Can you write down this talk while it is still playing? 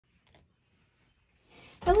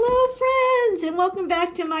Hello friends, and welcome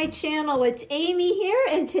back to my channel. It's Amy here,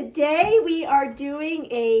 and today we are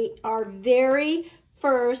doing our very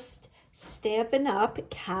first Stampin'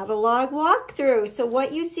 Up! Catalog walkthrough. So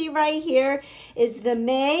what you see right here is the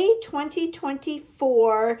May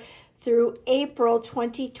 2024 through April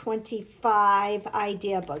 2025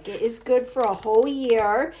 idea book. It is good for a whole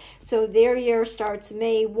year. So their year starts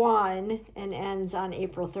May 1 and ends on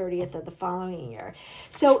April 30th of the following year.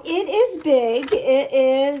 So it is big. It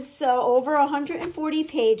is over 140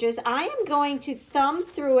 pages. I am going to thumb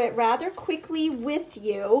through it rather quickly with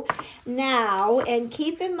you now, and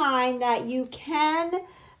keep in mind that you can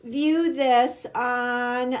view this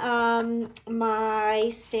on my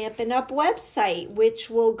Stampin' Up! Website, which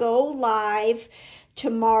will go live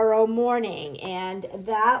tomorrow morning. And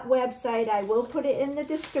that website, I will put it in the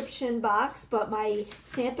description box, but my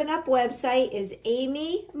Stampin' Up! Website is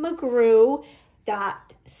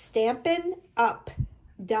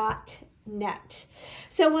amymcgrew.stampinup.net.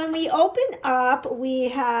 So when we open up, we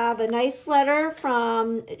have a nice letter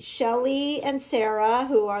from Shelly and Sarah,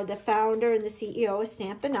 who are the founder and the CEO of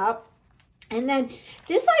Stampin' Up! And then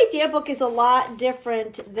this idea book is a lot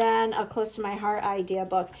different than a Close to My Heart idea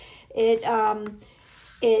book. It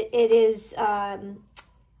is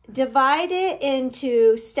divided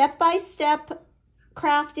into step-by-step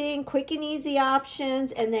crafting, quick and easy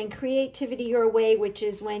options, and then creativity your way, which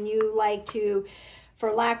is when you like to,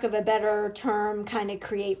 for lack of a better term, kind of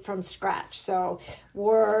create from scratch. So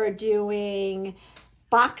we're doing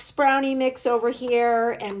box brownie mix over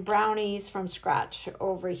here and brownies from scratch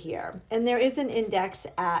over here. And there is an index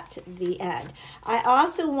at the end. I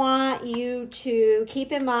also want you to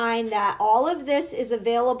keep in mind that all of this is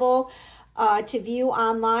available to view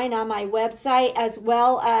online on my website, as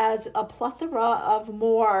well as a plethora of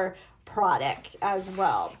more product as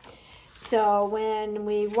well. So when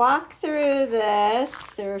we walk through this,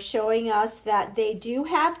 they're showing us that they do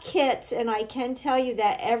have kits, and I can tell you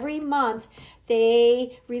that every month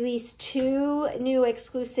they release 2 new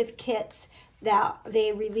exclusive kits that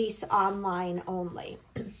they release online only.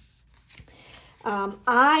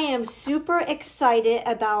 I am super excited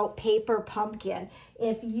about Paper Pumpkin.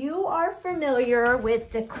 If you are familiar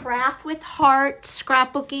with the Craft with Heart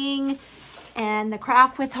scrapbooking and the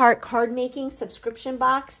Craft with Heart card making subscription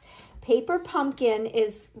box, Paper Pumpkin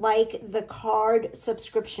is like the card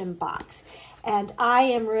subscription box. And I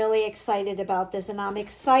am really excited about this, and I'm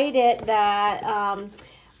excited that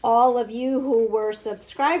all of you who were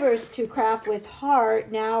subscribers to Craft with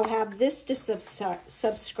Heart now have this to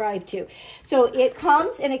subscribe to. So it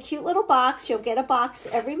comes in a cute little box. You'll get a box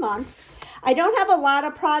every month. I don't have a lot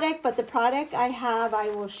of product, but the product I have, I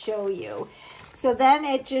will show you. So then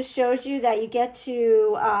it just shows you that you get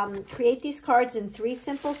to create these cards in 3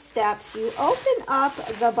 simple steps. You open up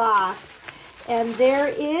the box, and there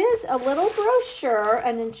is a little brochure,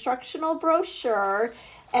 an instructional brochure.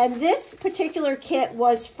 And this particular kit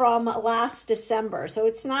was from last December, so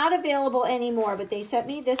it's not available anymore, but they sent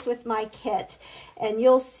me this with my kit. And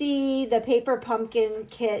you'll see the Paper Pumpkin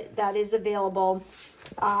kit that is available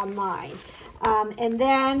online. And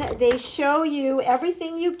then they show you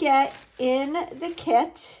everything you get in the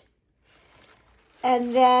kit.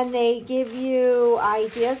 And then they give you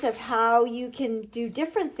ideas of how you can do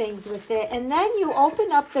different things with it. And then you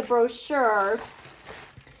open up the brochure,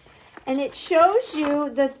 and it shows you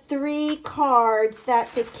the 3 cards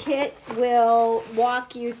that the kit will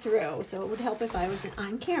walk you through. So it would help if I wasn't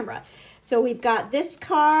on camera. So we've got this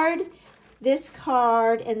card, this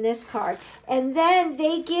card, and this card. And then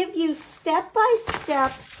they give you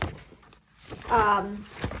step-by-step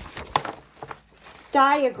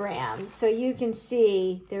diagrams. So you can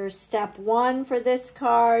see there's step 1 for this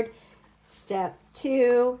card, step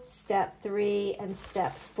 2, step 3, and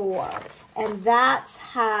step 4. And that's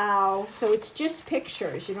how, so it's just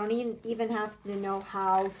pictures. You don't even have to know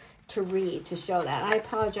how to read to show that. I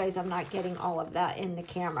apologize, I'm not getting all of that in the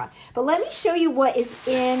camera. But let me show you what is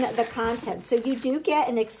in the content. So you do get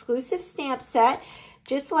an exclusive stamp set,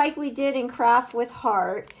 just like we did in Craft with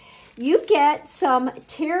Heart. You get some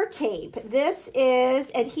tear tape. This is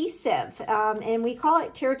adhesive, and we call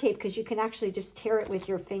it tear tape because you can actually just tear it with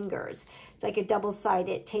your fingers. It's like a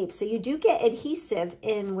double-sided tape. So you do get adhesive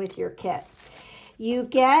in with your kit. You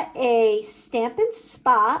get a Stampin'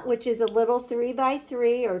 Spot, which is a little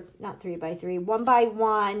 3x3, or not 3x3,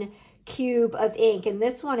 1x1 cube of ink. And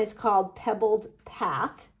this one is called Pebbled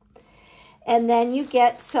Path. And then you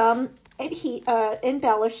get some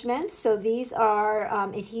embellishments. So these are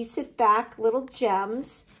adhesive back little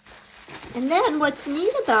gems. And then what's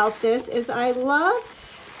neat about this is I love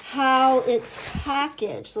how it's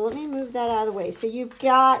packaged. So let me move that out of the way. So you've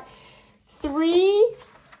got three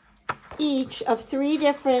each of 3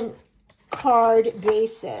 different card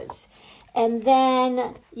bases. And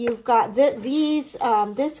then you've got these,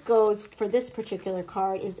 this goes, for this particular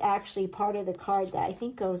card, is actually part of the card that I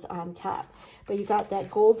think goes on top. But you got that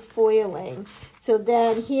gold foiling. So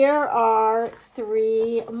then here are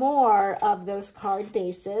 3 more of those card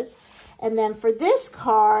bases. And then for this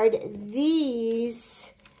card,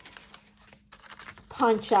 these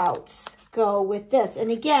punch outs go with this.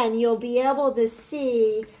 And again, you'll be able to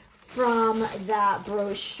see from that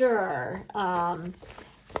brochure.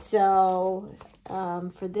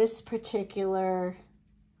 For this particular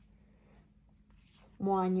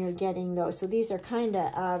one, you're getting those. So these are kind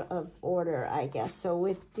of out of order, I guess. So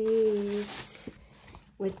with these,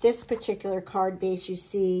 with this particular card base, you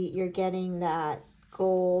see you're getting that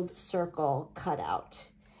gold circle cut out.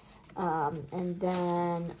 And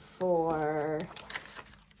then for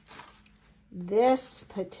this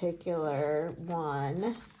particular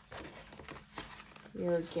one,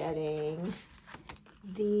 you're getting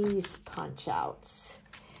these punch outs.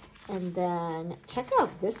 And then check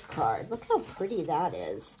out this card. Look how pretty that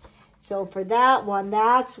is. So for that one,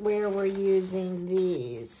 that's where we're using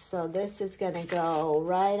these. So this is going to go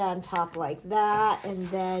right on top like that. And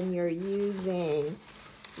then you're using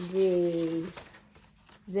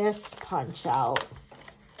this punch out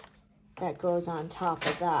that goes on top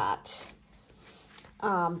of that.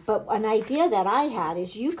 But an idea that I had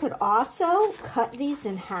is you could also cut these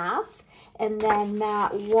in half and then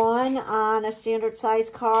mat one on a standard size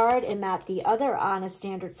card and mat the other on a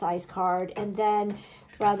standard size card. And then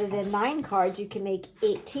rather than 9 cards, you can make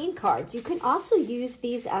 18 cards. You can also use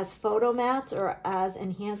these as photo mats or as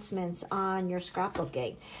enhancements on your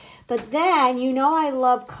scrapbooking. But then, you know, I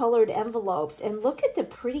love colored envelopes, and look at the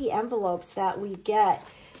pretty envelopes that we get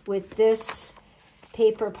with this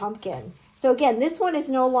paper pumpkin. So again, this one is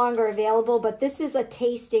no longer available, but this is a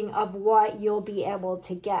tasting of what you'll be able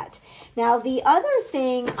to get. Now, the other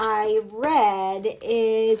thing I read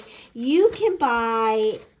is you can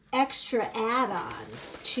buy extra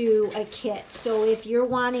add-ons to a kit. So if you're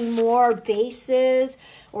wanting more bases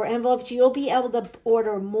or envelopes, you'll be able to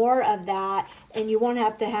order more of that, and you won't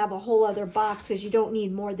have to have a whole other box because you don't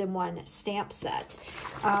need more than one stamp set.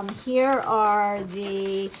 Here are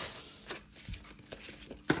the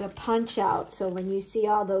punch out. So when you see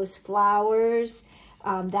all those flowers,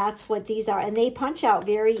 that's what these are, and they punch out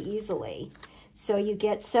very easily. So you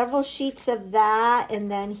get several sheets of that, and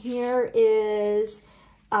then here is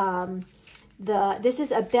this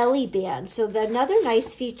is a belly band. So another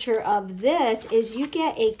nice feature of this is you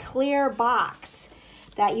get a clear box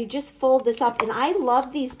that you just fold this up. And I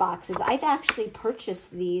love these boxes. I've actually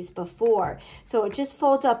purchased these before. So it just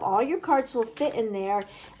folds up. All your cards will fit in there.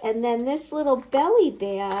 And then this little belly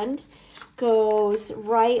band goes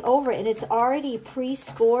right over it, and it's already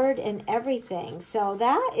pre-scored and everything. So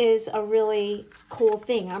that is a really cool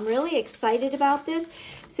thing. I'm really excited about this.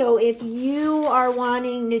 So if you are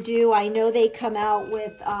wanting to do, I know they come out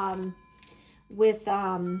with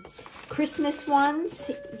Christmas ones,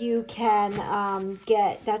 you can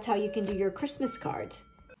get, that's how you can do your Christmas cards.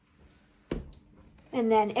 And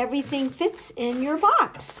then everything fits in your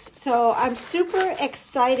box. So I'm super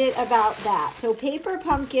excited about that. So Paper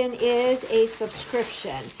Pumpkin is a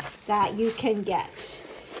subscription that you can get.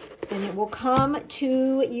 And it will come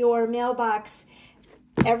to your mailbox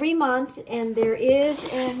every month, and there is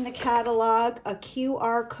in the catalog a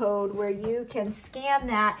QR code where you can scan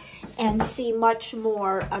that and see much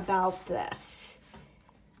more about this.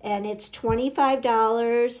 And it's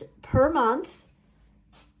 $25 per month,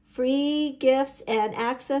 free gifts and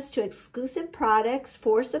access to exclusive products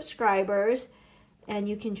for subscribers, and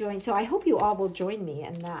you can join. So I hope you all will join me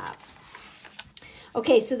in that.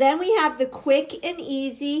 Okay, so then we have the quick and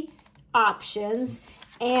easy options.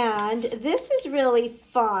 And this is really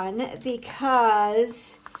fun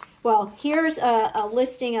because, well, here's a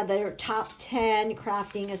listing of their top 10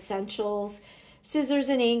 crafting essentials, scissors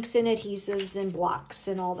and inks and adhesives and blocks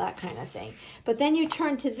and all that kind of thing. But then you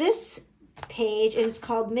turn to this page and it's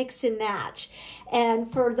called Mix and Match.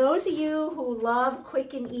 And for those of you who love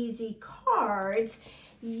quick and easy cards,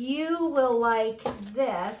 you will like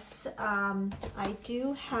this. I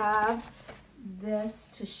do have this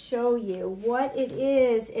to show you. What it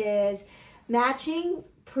is matching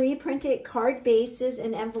pre-printed card bases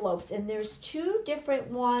and envelopes, and there's 2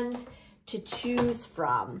 different ones to choose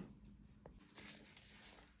from.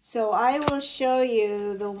 So I will show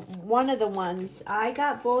you one of the ones. I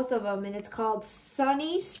got both of them, and it's called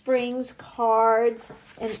Sunny Springs Cards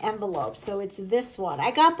and Envelopes. So it's this one.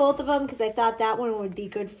 I got both of them because I thought that one would be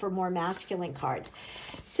good for more masculine cards.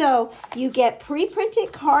 So you get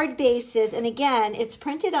pre-printed card bases, and again, it's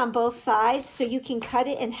printed on both sides, so you can cut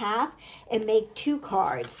it in half and make 2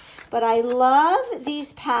 cards. But I love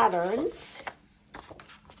these patterns,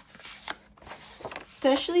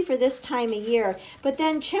 especially for this time of year. But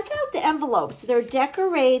then check out the envelopes. They're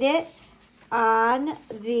decorated on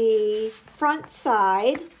the front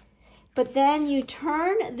side, but then you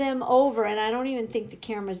turn them over, and I don't even think the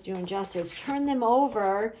camera's doing justice. Turn them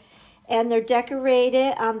over, and they're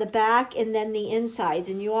decorated on the back and then the insides.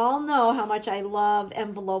 And you all know how much I love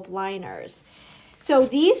envelope liners. So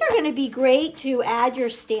these are going to be great to add your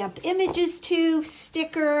stamped images to,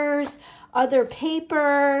 stickers, other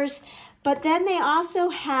papers. But then they also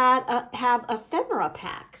have ephemera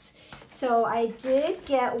packs. So I did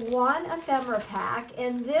get one ephemera pack,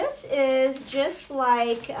 and this is just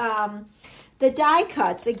like the die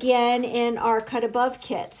cuts, again, in our Cut Above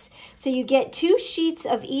kits. So you get 2 sheets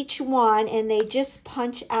of each one, and they just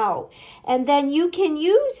punch out. And then you can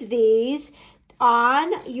use these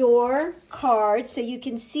on your cards. So you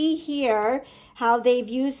can see here how they've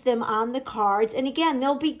used them on the cards. And again,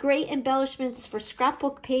 they'll be great embellishments for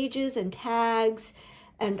scrapbook pages and tags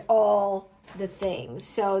and all the things.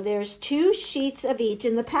 So there's 2 sheets of each.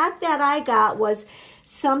 And the pack that I got was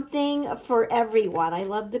something for everyone. I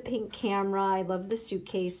love the pink camera. I love the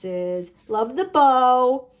suitcases. Love the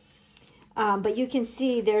bow. But you can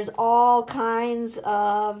see there's all kinds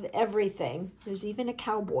of everything. There's even a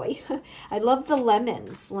cowboy. I love the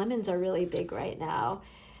lemons. Lemons are really big right now.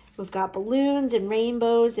 We've got balloons and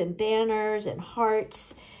rainbows and banners and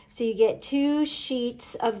hearts. So you get 2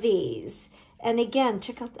 sheets of these. And again,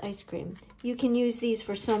 check out the ice cream. You can use these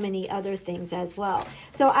for so many other things as well.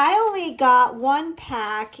 So I only got 1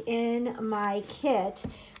 pack in my kit,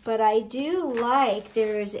 but I do like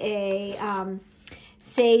there's a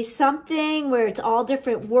say something where it's all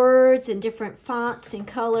different words and different fonts and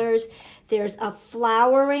colors. There's a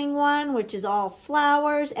flowering one, which is all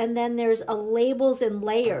flowers, and then there's a labels and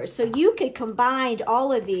layers. So you could combine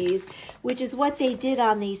all of these, which is what they did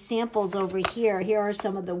on these samples over here. Here are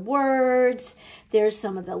some of the words. There's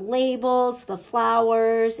some of the labels, the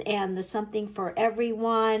flowers, and the something for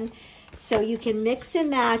everyone. So you can mix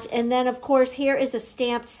and match. And then, of course, here is a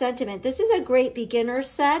stamped sentiment. This is a great beginner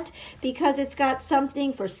set because it's got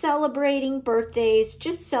something for celebrating birthdays,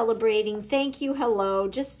 just celebrating, thank you, hello,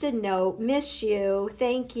 just a note, miss you,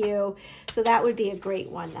 thank you. So that would be a great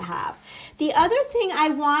one to have. The other thing I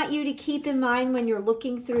want you to keep in mind when you're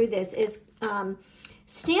looking through this is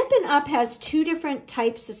Stampin' Up! Has 2 different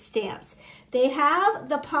types of stamps. They have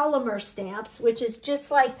the polymer stamps, which is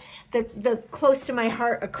just like the close to my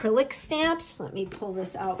heart acrylic stamps. Let me pull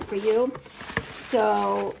this out for you.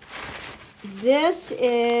 So this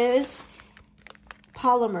is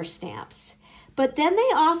polymer stamps. But then they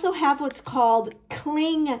also have what's called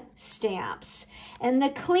cling stamps. And the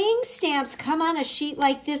cling stamps come on a sheet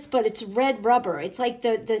like this, but it's red rubber. It's like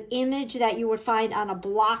the image that you would find on a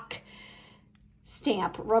block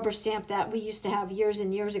stamp, rubber stamp that we used to have years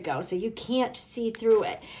and years ago, so you can't see through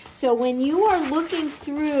it. So when you are looking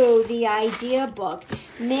through the idea book,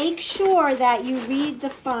 make sure that you read the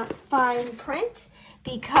fine print,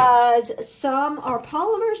 because some are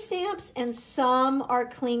polymer stamps and some are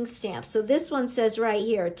cling stamps. So this one says right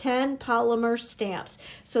here, 10 polymer stamps.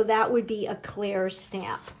 So that would be a clear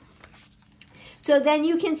stamp. So then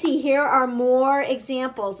you can see here are more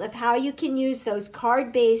examples of how you can use those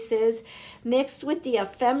card bases mixed with the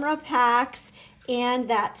ephemera packs and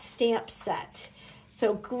that stamp set.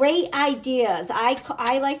 So great ideas.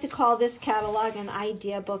 I like to call this catalog an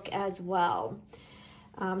idea book as well.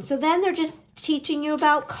 So then they're just teaching you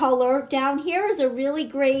about color. Down here is a really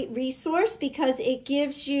great resource because it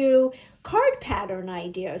gives you card pattern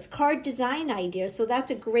ideas, card design ideas. So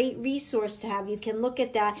that's a great resource to have. You can look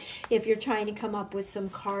at that if you're trying to come up with some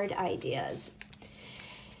card ideas.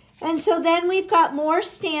 And so then we've got more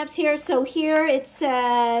stamps here. So here it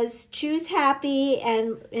says choose happy,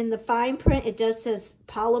 and in the fine print it does says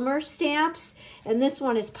polymer stamps, and this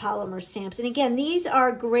one is polymer stamps. And again, these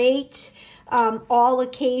are great all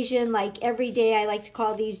occasion, like every day. I like to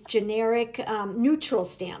call these generic neutral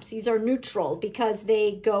stamps. These are neutral because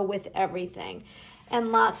they go with everything,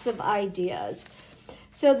 and lots of ideas.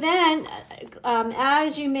 So then,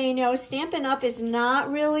 as you may know, Stampin' Up! Is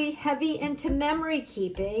not really heavy into memory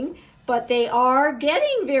keeping, but they are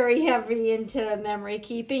getting very heavy into memory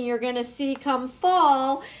keeping. You're going to see come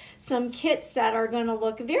fall some kits that are going to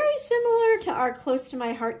look very similar to our Close to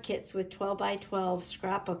My Heart kits with 12 by 12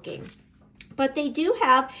 scrapbooking. But they do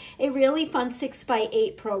have a really fun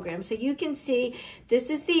 6x8 program. So you can see this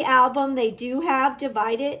is the album. They do have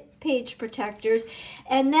divided page protectors.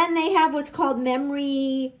 And then they have what's called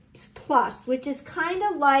Memories Plus, which is kind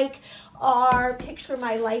of like our Picture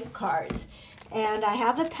My Life cards. And I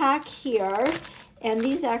have a pack here. And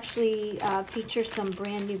these actually feature some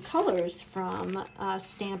brand new colors from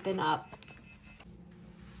Stampin' Up!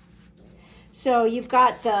 So you've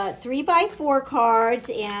got the 3x4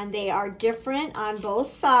 cards, and they are different on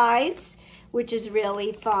both sides, which is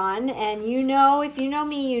really fun. And you know, if you know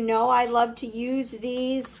me, you know I love to use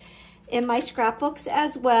these in my scrapbooks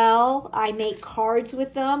as well. I make cards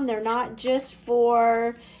with them. They're not just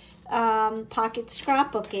for pocket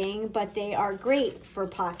scrapbooking, but they are great for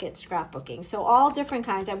pocket scrapbooking. So all different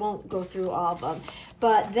kinds. I won't go through all of them,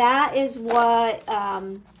 but that is what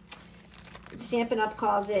Stampin' Up!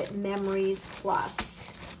 Calls it Memories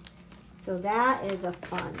Plus. So that is a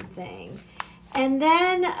fun thing. And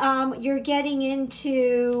then you're getting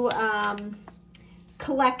into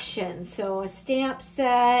collections. So a stamp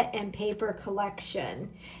set and paper collection.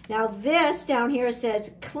 Now this down here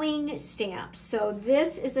says cling stamps. So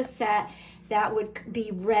this is a set that would be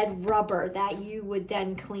red rubber that you would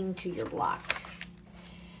then cling to your block.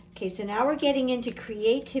 Okay, so now we're getting into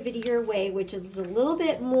Creativity Your Way, which is a little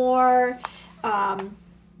bit more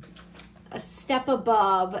a step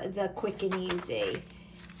above the Quick and Easy.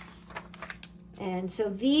 And so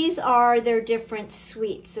these are their different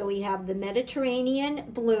suites. So we have the Mediterranean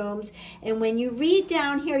blooms. And when you read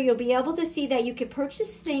down here, you'll be able to see that you can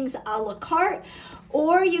purchase things a la carte,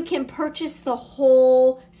 or you can purchase the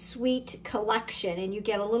whole suite collection, and you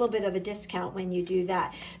get a little bit of a discount when you do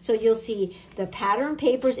that. So you'll see the pattern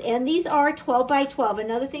papers, and these are 12 by 12.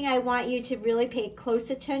 Another thing I want you to really pay close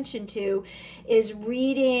attention to is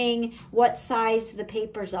reading what size the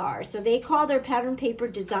papers are. So they call their pattern paper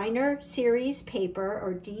Designer Series paper,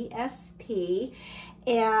 or DSP.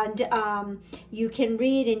 And you can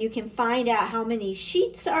read and you can find out how many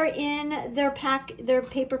sheets are in their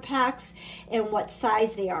paper packs and what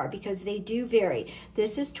size they are, because they do vary.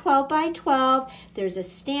 This is 12 by 12. There's a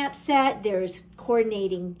stamp set, there's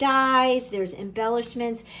coordinating dies, there's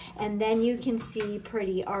embellishments, and then you can see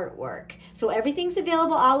pretty artwork. So everything's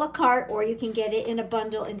available a la carte, or you can get it in a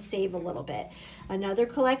bundle and save a little bit. Another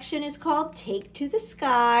collection is called Take to the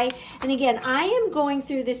Sky. And again, I am going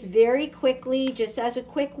through this very quickly, just as a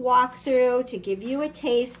quick walkthrough to give you a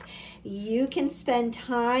taste. You can spend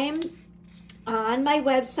time on my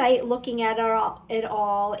website looking at it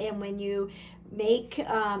all, and when you make,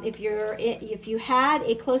 if you had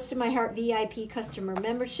a Close to My Heart VIP customer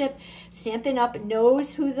membership, Stampin' Up!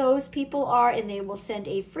 Knows who those people are, and they will send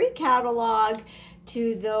a free catalog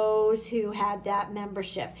to those who had that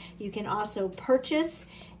membership. You can also purchase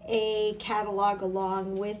a catalog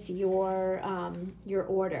along with your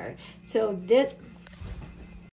order. So